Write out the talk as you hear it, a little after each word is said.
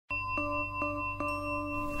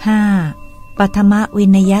5. ปฐมวิ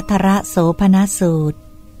นยธรโสภณสูตร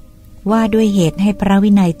ว่าด้วยเหตุให้พระ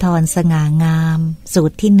วินัยทรสง่างามสู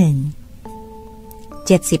ตรที่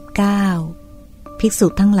179ภิกษุ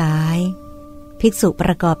ทั้งหลายภิกษุป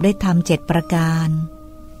ระกอบด้วยธรรม7ประการ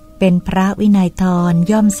เป็นพระวินัยทร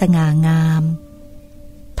ย่อมสง่างาม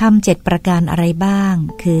ธรรม7ประการอะไรบ้าง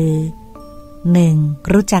คือ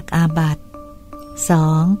 1. รู้จักอาบัติ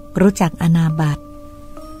 2. รู้จักอนาบัติ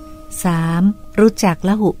 3. รู้จักล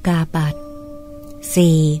ะหุกาบัติ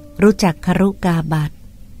 4. รู้จักครุกาบัติ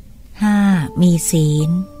 5. มีศีล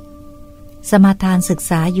สมาทานศึก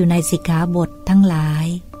ษาอยู่ในสิกขาบททั้งหลาย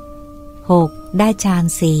 6. ได้ฌาน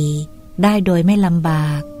4ได้โดยไม่ลำบา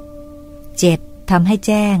ก 7. ทำให้แ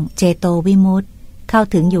จ้งเจโตวิมุตติเข้า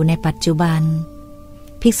ถึงอยู่ในปัจจุบัน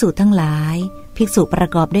ภิกษุทั้งหลายภิกษุประ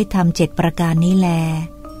กอบด้วยธรรม7ประการนี้แล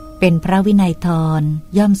เป็นพระวินัยทร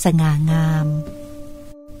ย่อมสง่างาม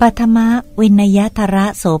ปฐมวินยธร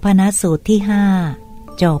โสภณสูตรที่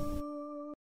5จบ